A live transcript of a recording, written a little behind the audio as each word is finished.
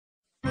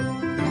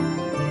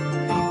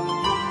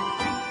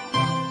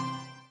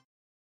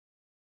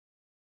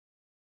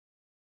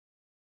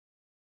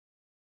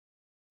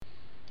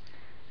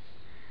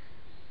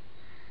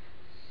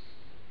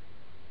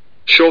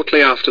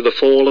Shortly after the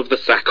fall of the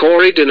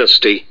Thakori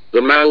dynasty,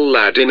 the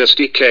Malla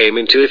dynasty came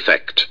into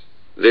effect.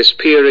 This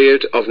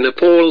period of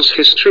Nepal's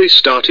history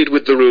started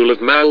with the rule of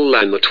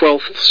Malla in the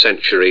 12th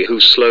century, who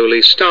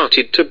slowly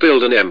started to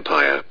build an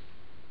empire.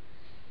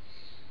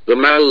 The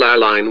Malla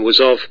line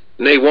was of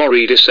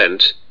Newari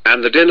descent,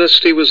 and the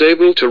dynasty was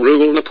able to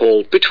rule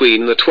Nepal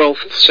between the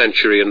 12th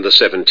century and the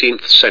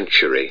 17th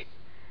century.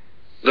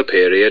 The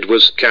period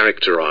was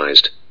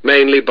characterized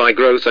mainly by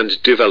growth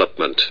and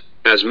development,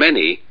 as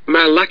many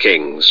Malla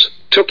kings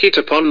took it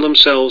upon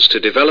themselves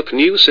to develop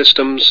new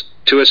systems,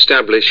 to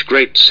establish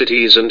great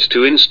cities and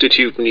to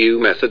institute new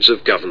methods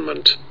of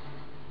government.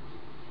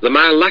 The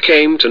Malla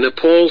came to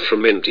Nepal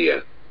from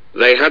India.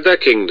 They had their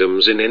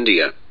kingdoms in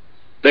India.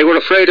 They were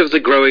afraid of the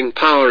growing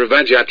power of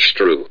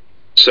Ajatshru,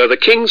 so the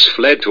kings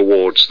fled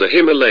towards the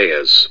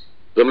Himalayas.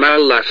 The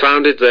Malla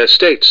founded their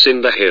states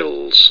in the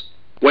hills.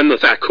 When the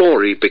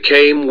Thakori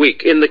became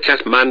weak in the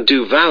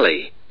Kathmandu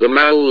Valley, the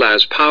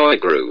Malla's power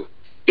grew.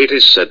 It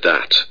is said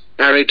that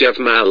Aridev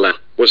Malla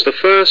was the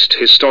first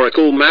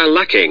historical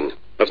Malla king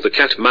of the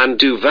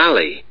Kathmandu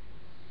Valley.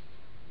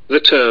 The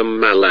term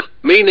Malla,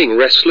 meaning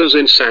wrestlers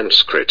in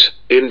Sanskrit,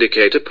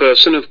 indicate a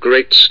person of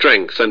great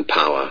strength and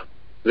power.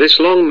 This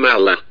long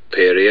Malla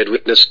period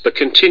witnessed the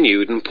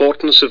continued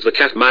importance of the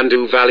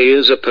Kathmandu Valley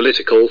as a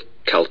political,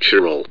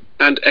 cultural,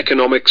 and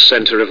economic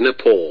center of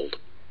Nepal.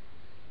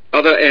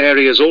 Other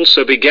areas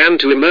also began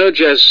to emerge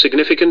as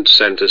significant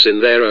centers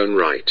in their own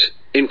right,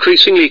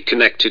 increasingly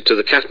connected to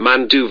the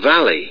Kathmandu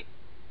Valley.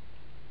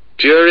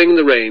 During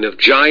the reign of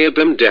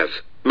Jayabimdev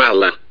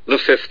Malla, the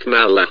fifth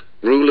Malla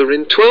ruler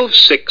in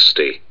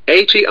 1260,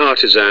 80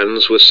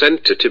 artisans were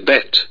sent to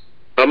Tibet.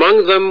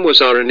 Among them was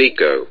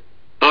Araniko.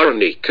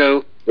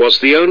 Araniko was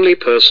the only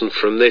person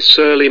from this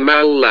early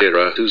Malla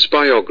era whose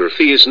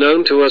biography is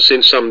known to us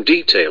in some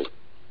detail.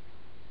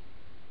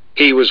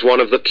 He was one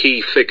of the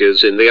key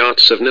figures in the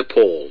arts of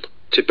Nepal,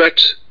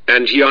 Tibet,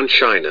 and Yuan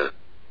China.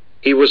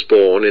 He was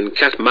born in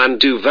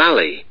Kathmandu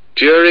Valley,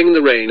 during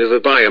the reign of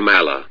Abhaya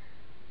Malla.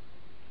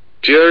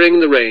 During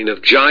the reign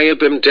of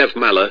Jayabimdev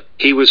Malla,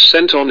 he was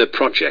sent on a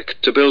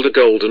project to build a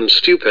golden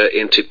stupa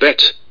in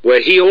Tibet,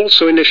 where he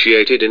also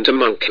initiated into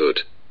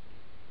monkhood.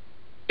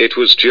 It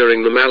was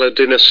during the Malla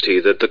dynasty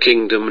that the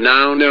kingdom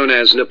now known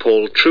as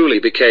Nepal truly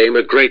became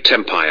a great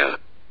empire.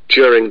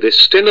 During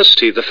this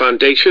dynasty the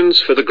foundations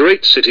for the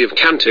great city of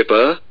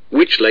Kantipur,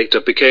 which later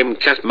became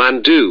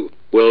Kathmandu,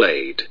 were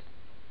laid.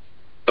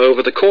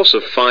 Over the course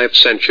of 5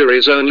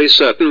 centuries only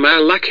certain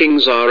Malla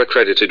kings are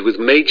accredited with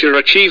major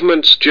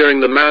achievements during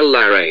the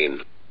Malla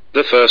reign.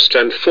 The first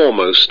and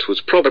foremost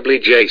was probably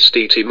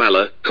Jayasthiti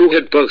Malla, who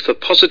had both a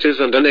positive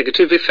and a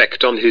negative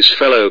effect on his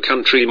fellow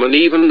countrymen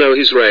even though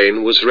his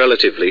reign was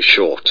relatively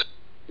short.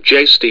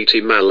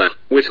 Jayasthiti Malla,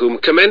 with whom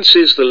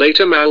commences the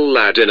later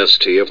Malla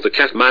dynasty of the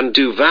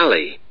Kathmandu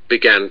Valley,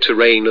 began to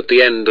reign at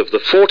the end of the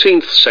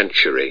 14th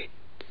century.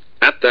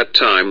 At that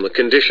time the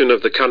condition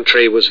of the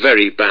country was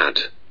very bad.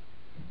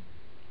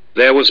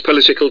 There was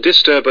political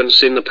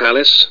disturbance in the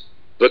palace.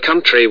 The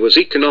country was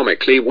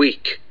economically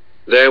weak.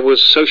 There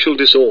was social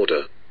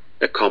disorder.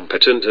 A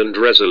competent and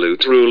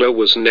resolute ruler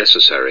was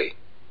necessary.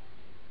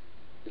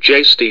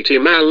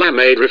 Jayasthiti Malla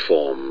made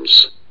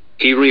reforms.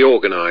 He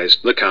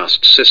reorganized the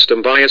caste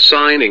system by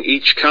assigning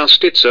each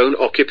caste its own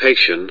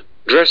occupation,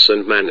 dress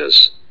and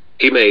manners.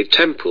 He made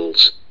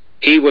temples.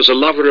 He was a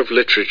lover of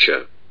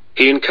literature.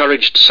 He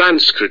encouraged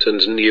Sanskrit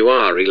and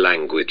Newari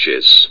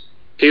languages.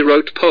 He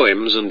wrote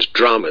poems and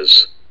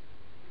dramas.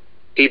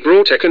 He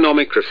brought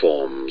economic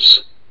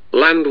reforms.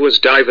 Land was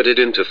divided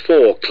into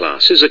 4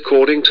 classes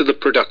according to the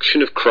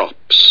production of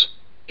crops.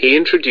 He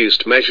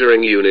introduced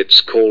measuring units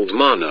called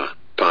mana,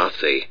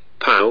 pathi,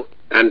 pau,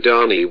 and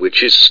dani,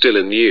 which is still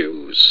in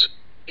use.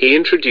 He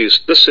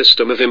introduced the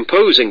system of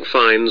imposing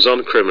fines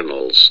on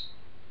criminals.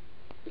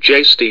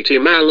 Jayasthiti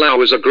Malla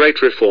was a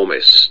great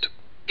reformist.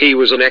 He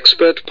was an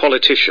expert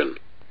politician.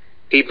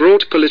 He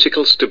brought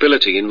political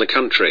stability in the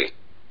country.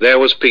 There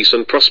was peace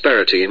and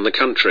prosperity in the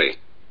country.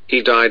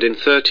 He died in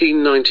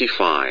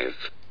 1395.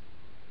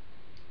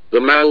 The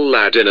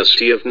Malla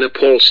dynasty of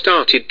Nepal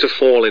started to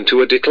fall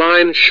into a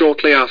decline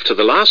shortly after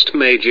the last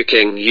major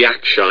king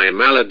Yakshaya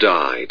Malla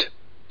died.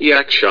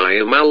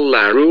 Yakshaya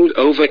Malla ruled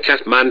over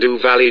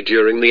Kathmandu Valley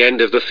during the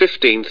end of the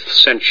 15th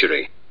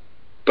century,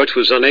 but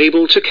was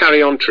unable to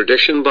carry on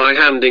tradition by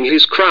handing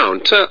his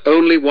crown to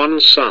only one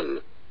son.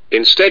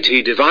 Instead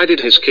he divided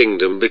his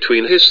kingdom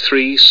between his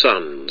 3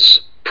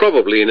 sons,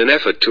 probably in an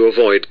effort to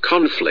avoid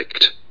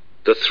conflict.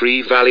 The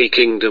 3 valley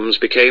kingdoms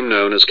became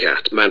known as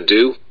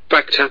Kathmandu,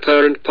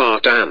 Bhaktapur and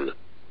Patan.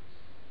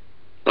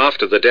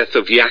 After the death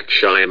of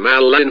Yakshaya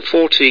Malla in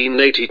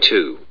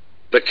 1482,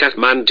 the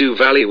Kathmandu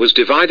Valley was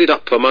divided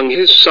up among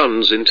his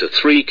sons into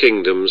 3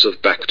 kingdoms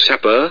of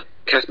Bhaktapur,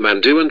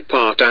 Kathmandu and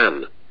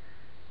Patan.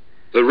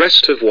 The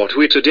rest of what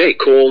we today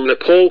call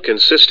Nepal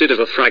consisted of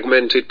a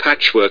fragmented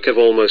patchwork of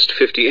almost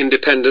 50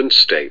 independent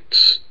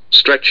states,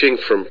 stretching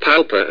from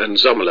Palpa and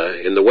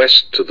Zumla in the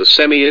west to the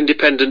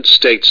semi-independent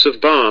states of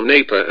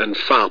Barnapa and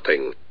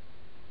Phalping.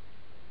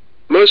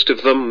 most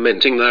of them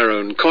minting their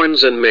own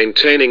coins and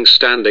maintaining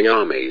standing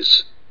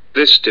armies.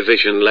 This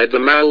division led the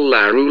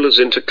Malla rulers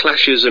into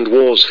clashes and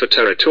wars for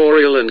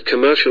territorial and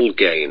commercial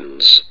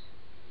gains.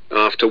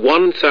 After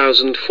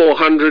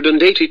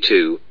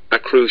 1482, a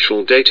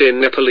crucial date in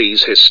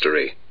Nepalese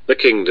history, the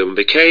kingdom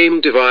became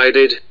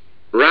divided.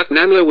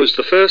 Ratnamla was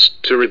the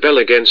first to rebel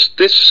against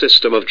this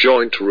system of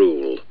joint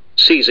rule,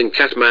 seizing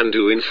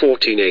Kathmandu in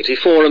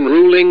 1484 and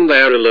ruling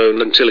there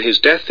alone until his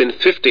death in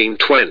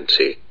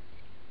 1520.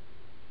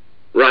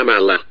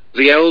 Ramalla,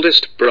 the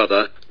eldest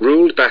brother,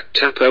 ruled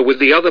Baktapa with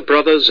the other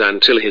brothers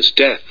until his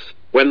death,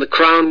 when the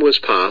crown was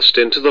passed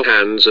into the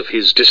hands of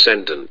his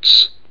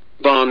descendants.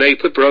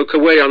 Barnapa broke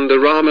away under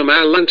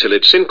Ramamalla until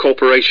its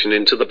incorporation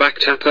into the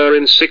Baktapa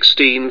in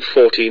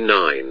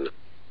 1649.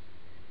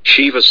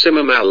 Shiva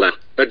Simamalla,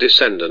 a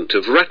descendant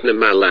of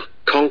Ratnamalla,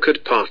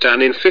 conquered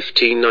Patan in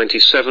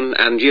 1597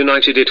 and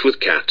united it with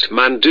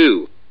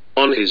Kathmandu.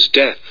 On his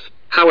death,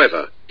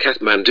 however,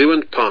 Kathmandu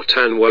and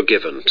Patan were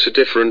given to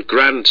different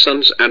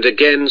grandsons and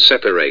again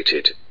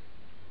separated.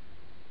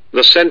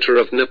 The center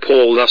of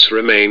Nepal thus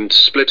remained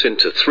split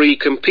into three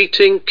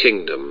competing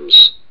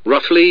kingdoms,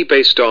 roughly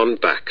based on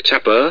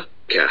Baktapa,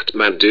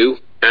 Kathmandu,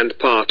 and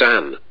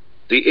Patan.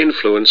 The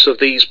influence of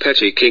these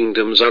petty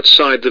kingdoms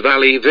outside the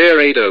valley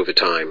varied over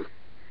time.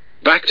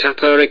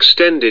 Baktapa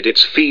extended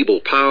its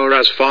feeble power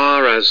as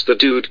far as the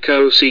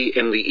Dudko Sea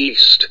in the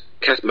east.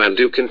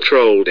 Kathmandu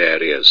controlled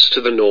areas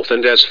to the north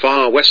and as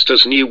far west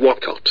as New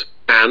Wakot,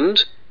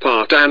 and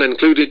Patan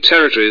included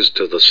territories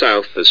to the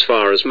south as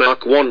far as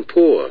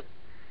Makwanpur.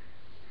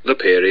 The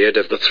period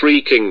of the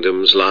three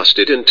kingdoms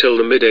lasted until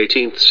the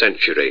mid-18th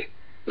century.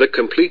 The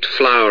complete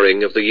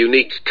flowering of the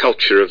unique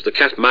culture of the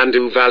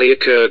Kathmandu Valley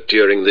occurred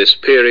during this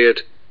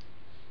period,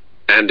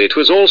 and it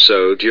was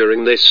also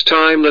during this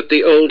time that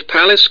the old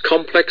palace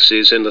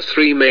complexes in the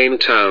three main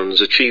towns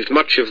achieved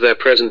much of their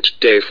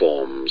present-day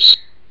forms.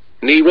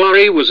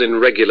 Newari was in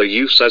regular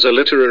use as a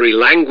literary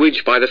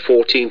language by the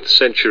 14th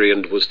century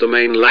and was the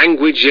main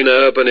language in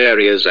urban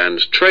areas and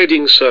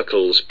trading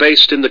circles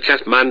based in the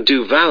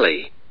Kathmandu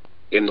Valley.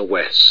 In the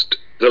west,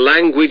 the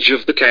language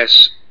of the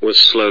Kes was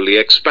slowly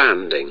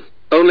expanding,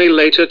 only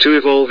later to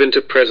evolve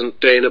into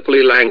present-day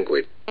Nepali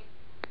language.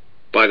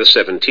 By the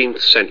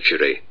 17th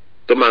century,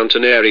 the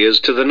mountain areas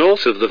to the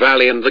north of the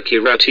valley and the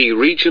Kirati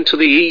region to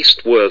the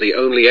east were the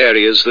only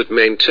areas that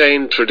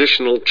maintained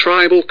traditional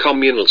tribal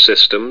communal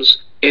systems,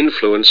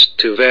 influenced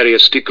to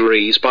various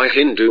degrees by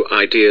Hindu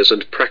ideas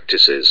and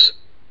practices.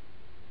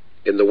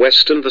 In the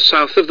west and the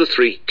south of the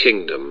three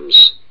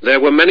kingdoms, there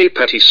were many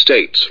petty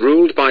states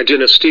ruled by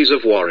dynasties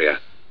of warrior.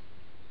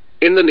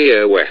 In the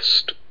near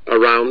west,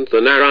 around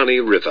the Narani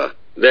River,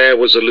 there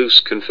was a loose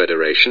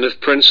confederation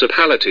of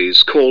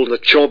principalities called the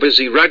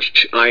Chaubizi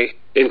Rajai,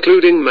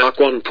 including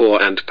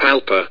Makwanpur and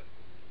Palpa.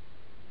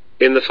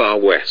 In the far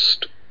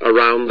west,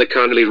 around the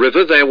Kanli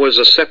River, there was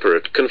a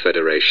separate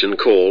confederation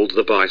called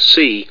the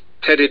Baisi,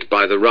 headed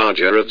by the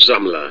Raja of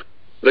Zumla.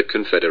 The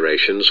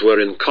confederations were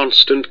in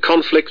constant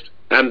conflict,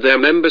 and their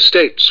member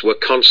states were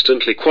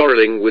constantly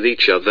quarreling with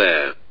each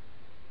other.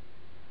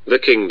 The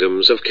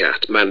kingdoms of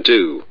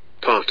Kathmandu,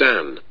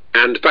 Patan,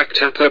 and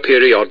Baktapa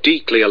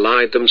periodically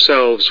allied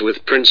themselves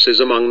with princes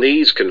among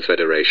these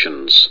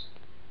confederations.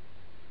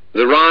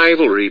 The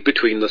rivalry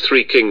between the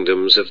three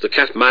kingdoms of the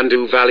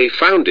Kathmandu Valley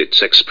found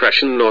its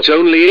expression not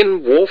only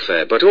in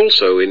warfare but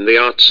also in the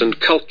arts and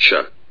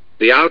culture.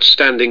 The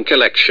outstanding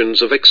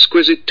collections of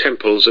exquisite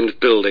temples and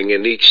building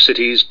in each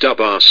city's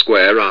Durbar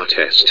Square are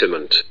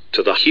testament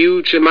to the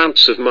huge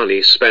amounts of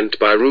money spent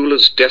by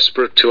rulers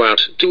desperate to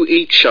outdo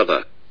each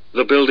other.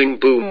 The building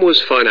boom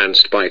was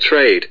financed by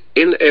trade,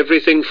 in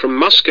everything from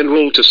musk and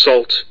wool to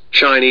salt,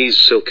 Chinese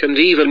silk and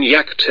even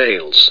yak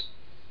tails.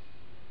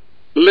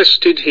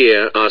 Listed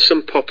here are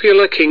some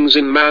popular kings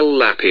in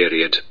Malla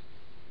period.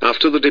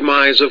 After the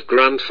demise of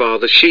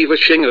grandfather Shiva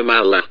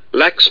Shingamalla,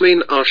 Lakshmi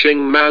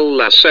Narsimha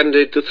Malla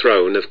ascended the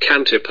throne of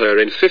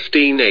Kantipur in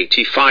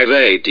 1585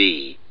 AD.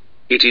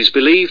 It is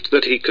believed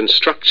that he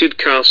constructed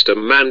Kasta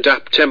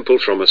Mandap temple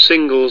from a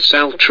single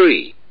sal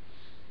tree.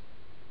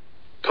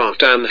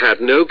 Patan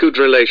had no good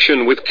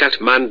relation with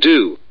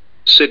Kathmandu.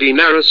 Siddhi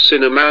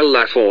Narasimha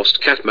Malla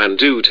forced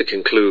Kathmandu to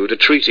conclude a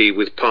treaty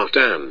with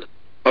Patan.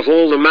 Of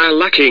all the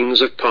Malla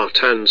kings of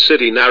Patan,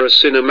 Siddhi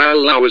Narasimha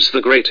Malla was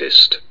the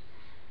greatest.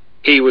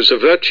 He was a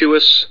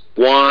virtuous,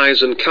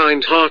 wise and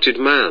kind-hearted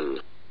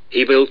man.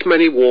 He built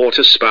many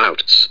water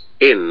spouts,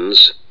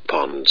 inns,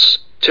 ponds,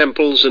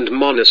 temples and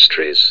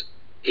monasteries.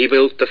 He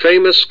built the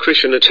famous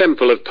Krishna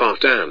temple of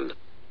Patan.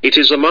 It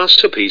is a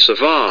masterpiece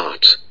of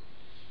art.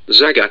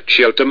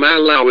 Zagatchota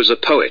Malla was a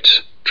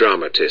poet,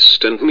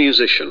 dramatist and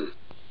musician.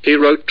 He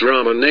wrote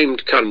drama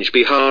named Kunj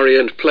Bihari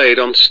and played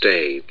on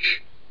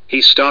stage.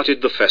 He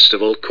started the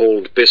festival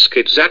called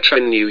Biscuit Jatra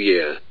in New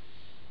Year.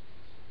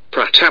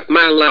 Pratap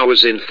Malla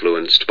was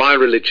influenced by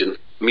religion,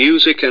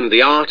 music and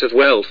the art of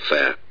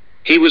welfare.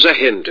 He was a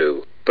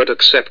Hindu, but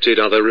accepted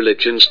other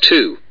religions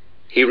too.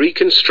 He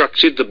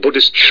reconstructed the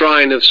Buddhist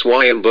shrine of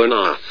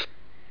Swayambhunath.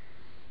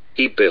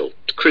 He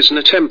built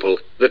Krishna temple,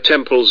 the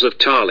temples of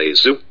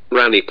Talizu,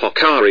 Rani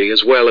Pokhari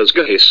as well as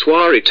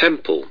Gahiswari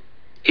Temple.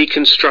 He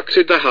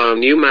constructed the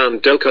Hanuman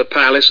Doka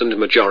Palace and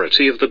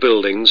majority of the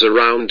buildings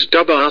around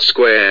Durbar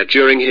Square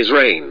during his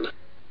reign.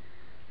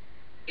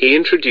 He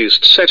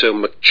introduced Seto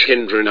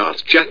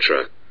Machindranath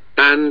Jatra,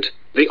 and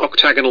the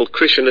octagonal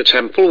Krishna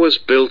temple was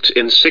built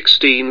in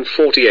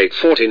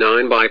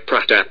 1648-49 by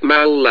Pratap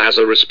Malla as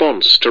a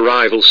response to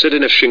rival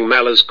Siddhanashing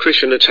Malla's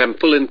Krishna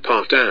temple in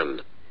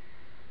Patan.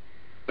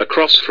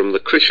 Across from the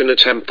Krishna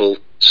temple,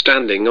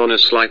 standing on a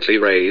slightly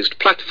raised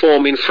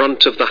platform in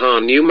front of the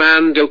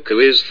Hanuman Doka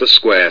is the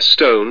square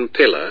stone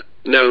pillar,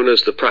 known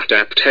as the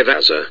Pratap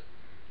Tevasa.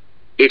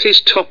 It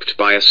is topped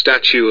by a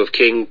statue of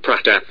King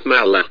Pratap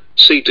Malla,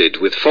 seated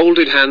with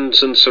folded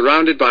hands and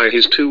surrounded by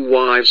his 2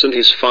 wives and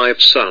his 5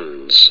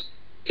 sons.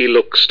 He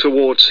looks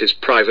towards his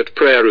private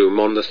prayer room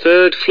on the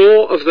 3rd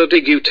floor of the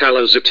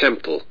Digutalaza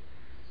temple.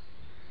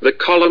 The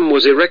column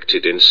was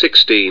erected in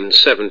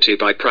 1670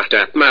 by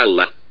Pratap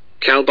Malla.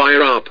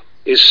 Kalbhairab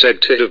is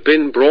said to have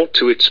been brought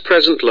to its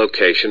present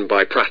location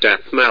by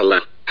Pratap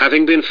Malla,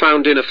 having been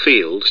found in a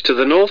field to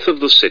the north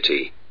of the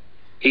city.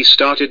 He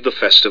started the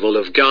festival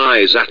of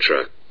Gai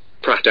Zatra.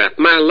 Pratap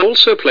Malla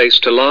also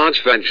placed a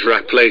large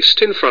Vajra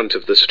placed in front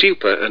of the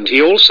stupa, and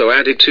he also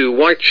added 2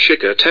 white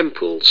Shikha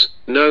temples,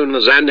 known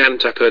as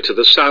Anantapur to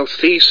the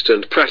southeast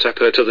and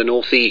Pratapur to the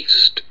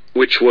northeast,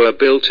 which were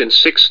built in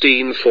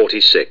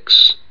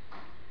 1646.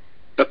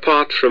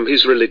 Apart from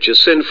his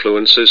religious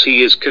influences,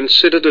 he is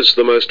considered as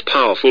the most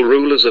powerful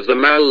rulers of the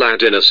Malla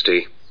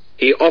dynasty.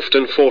 He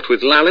often fought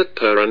with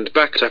Lalitpur and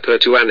Bhaktapur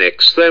to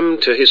annex them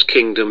to his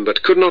kingdom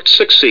but could not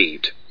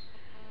succeed.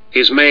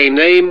 His main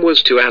aim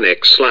was to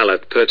annex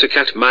Lalitpur to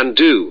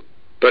Kathmandu,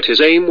 but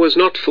his aim was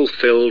not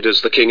fulfilled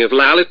as the king of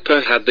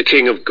Lalitpur had the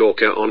king of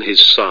Gorkha on his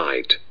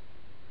side.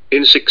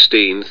 In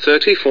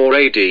 1634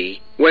 AD,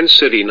 when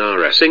Siddhi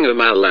Narasingha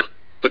Malla,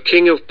 the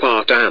king of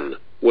Patan,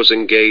 was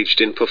engaged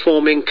in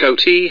performing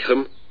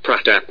Kotiham,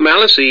 Pratap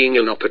Malla, seeing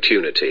an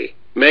opportunity,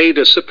 made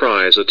a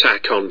surprise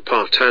attack on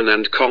Patan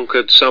and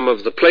conquered some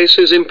of the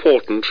places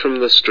important from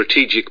the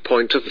strategic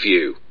point of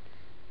view.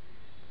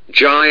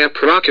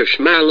 Jayaprakash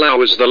Malla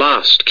was the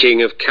last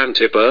king of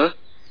Kantipur.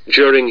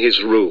 During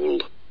his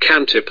rule,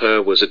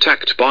 Kantipur was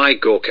attacked by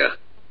Gorkha.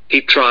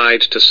 He tried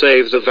to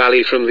save the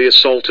valley from the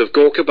assault of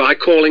Gorkha by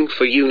calling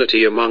for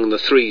unity among the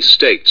 3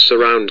 states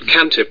around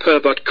Kantipur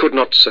but could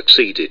not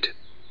succeed.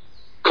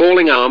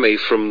 Calling army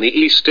from the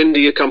East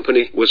India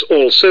Company was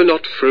also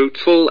not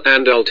fruitful,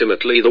 and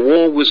ultimately the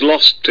war was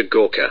lost to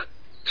Gorkha.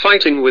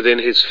 Fighting within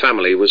his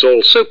family was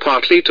also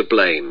partly to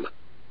blame.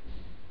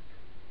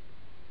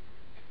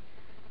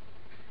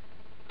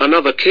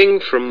 Another king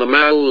from the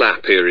Malla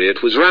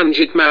period was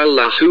Ranjit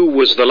Malla, who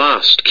was the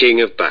last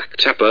king of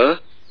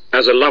Bhaktapur.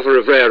 As a lover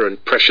of rare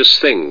and precious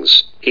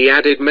things, he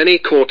added many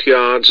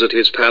courtyards at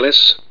his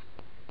palace.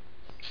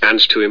 And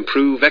to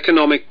improve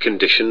economic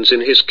conditions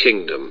in his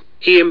kingdom,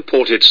 he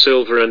imported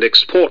silver and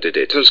exported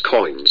it as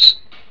coins.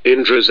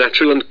 Indra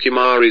Zatra and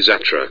Kumari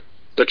Zatra.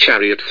 The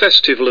chariot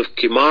festival of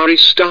Kumari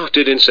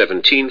started in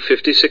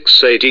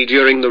 1756 AD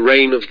during the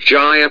reign of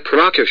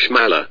Jayaprakash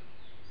Malla.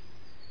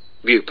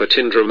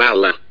 Bhupatindra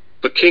Malla,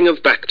 the king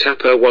of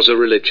Bhaktapur, was a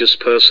religious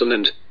person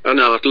and an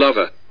art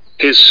lover.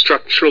 His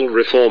structural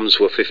reforms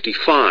were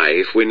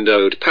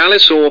 55-windowed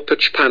palace or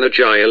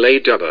Pachpanajaya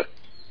Ladubba.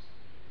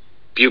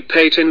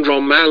 Bhupatindra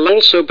Malla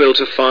also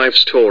built a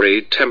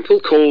 5-storied temple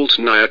called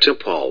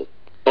Nayatapal.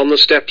 On the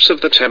steps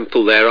of the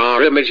temple there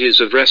are images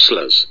of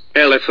wrestlers,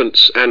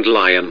 elephants and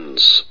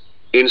lions.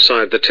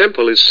 Inside the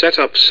temple is set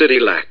up Siddhi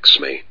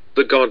Lakshmi,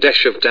 the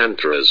goddess of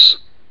Dantras.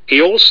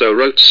 He also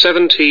wrote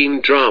 17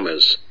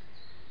 dramas.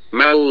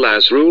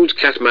 Mallas ruled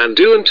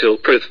Kathmandu until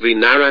Prithvi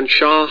Naran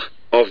Shah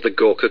of the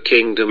Gorkha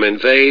kingdom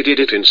invaded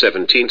it in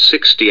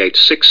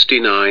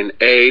 1768-69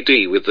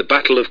 AD with the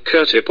Battle of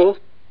Kirtipur.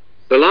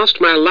 The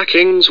last Malla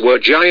kings were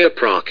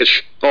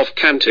Jayaprakash of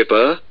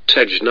Kantipur,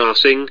 Tejna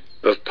Singh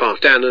of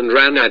Patan and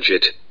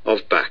Ranajit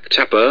of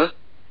Bhaktapur.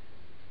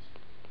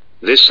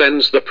 This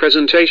ends the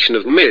presentation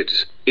of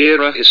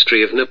mid-era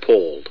history of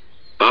Nepal.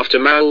 After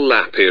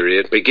Malla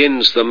period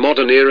begins the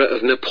modern era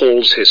of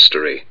Nepal's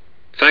history.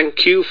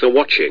 Thank you for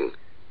watching.